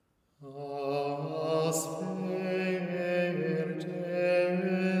Hello,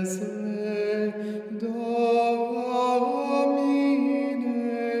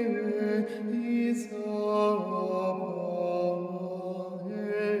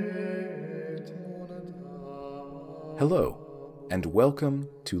 and welcome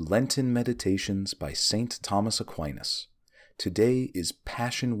to Lenten Meditations by St. Thomas Aquinas. Today is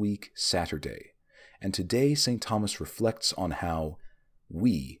Passion Week Saturday, and today St. Thomas reflects on how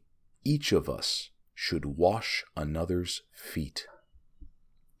we, each of us, should wash another's feet.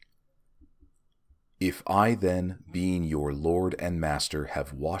 If I then, being your Lord and Master,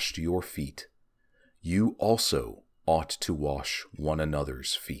 have washed your feet, you also ought to wash one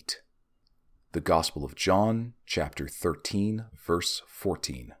another's feet. The Gospel of John, chapter 13, verse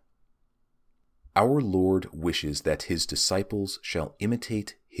 14. Our Lord wishes that his disciples shall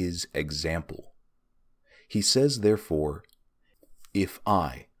imitate his example. He says, therefore, "If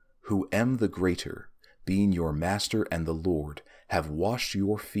I, who am the greater, being your Master and the Lord, have washed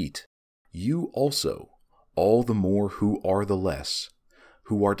your feet, you also, all the more who are the less,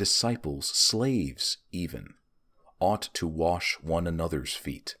 who are disciples, slaves even, ought to wash one another's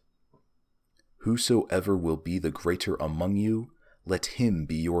feet. Whosoever will be the greater among you, let him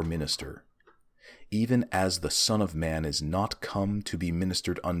be your minister, even as the Son of Man is not come to be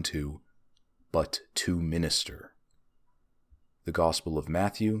ministered unto, but to minister." The Gospel of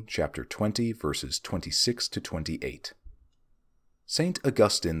Matthew, chapter 20, verses 26 to 28. St.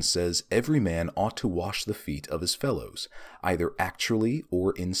 Augustine says every man ought to wash the feet of his fellows, either actually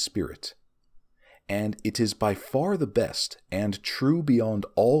or in spirit. And it is by far the best, and true beyond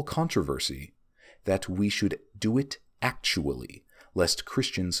all controversy, that we should do it actually, lest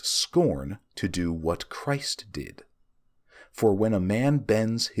Christians scorn to do what Christ did. For when a man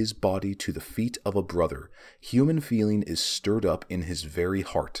bends his body to the feet of a brother, human feeling is stirred up in his very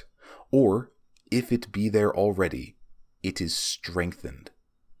heart, or, if it be there already, it is strengthened.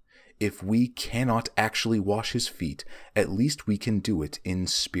 If we cannot actually wash his feet, at least we can do it in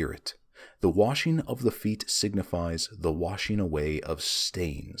spirit. The washing of the feet signifies the washing away of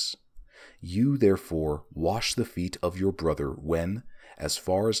stains. You, therefore, wash the feet of your brother when, as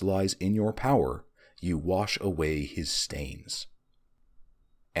far as lies in your power, you wash away his stains.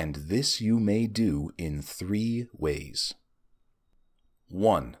 And this you may do in 3 ways.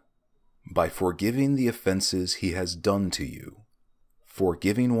 1. By forgiving the offenses he has done to you,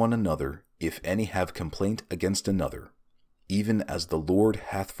 forgiving one another, if any have complaint against another, even as the Lord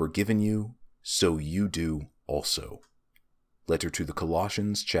hath forgiven you, so you do also. Letter to the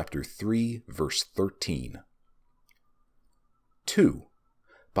Colossians, chapter 3, verse 13. 2.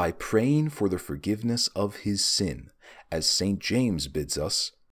 By praying for the forgiveness of his sin, as St. James bids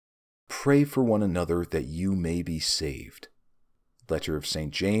us, pray for one another that you may be saved. Letter of St.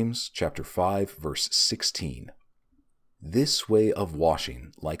 James, chapter 5, verse 16. This way of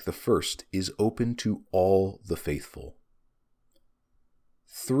washing, like the first, is open to all the faithful.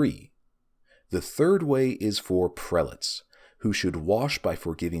 3. The third way is for prelates, who should wash by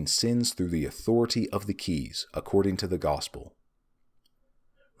forgiving sins through the authority of the keys, according to the Gospel.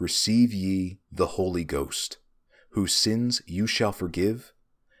 Receive ye the Holy Ghost, whose sins you shall forgive,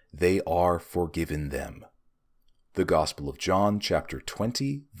 they are forgiven them. The Gospel of John, chapter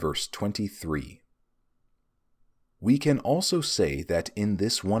 20, verse 23. We can also say that in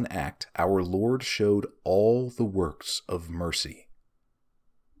this one act our Lord showed all the works of mercy.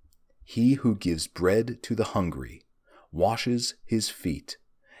 He who gives bread to the hungry washes his feet,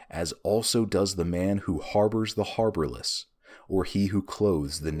 as also does the man who harbors the harborless, or he who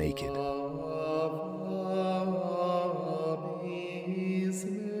clothes the naked.